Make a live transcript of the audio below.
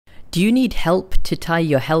Do you need help to tie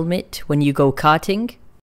your helmet when you go karting?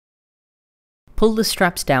 Pull the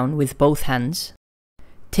straps down with both hands.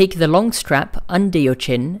 Take the long strap under your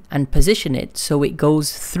chin and position it so it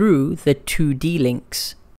goes through the two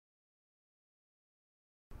D-links.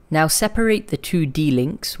 Now separate the two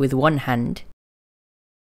D-links with one hand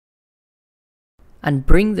and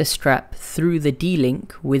bring the strap through the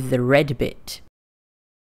D-link with the red bit.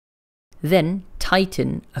 Then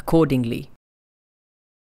tighten accordingly.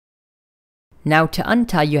 Now to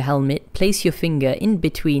untie your helmet, place your finger in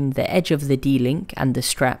between the edge of the D-link and the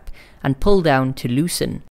strap and pull down to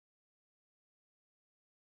loosen.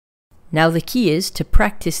 Now the key is to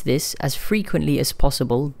practice this as frequently as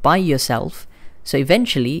possible by yourself, so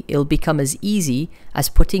eventually it'll become as easy as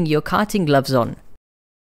putting your karting gloves on.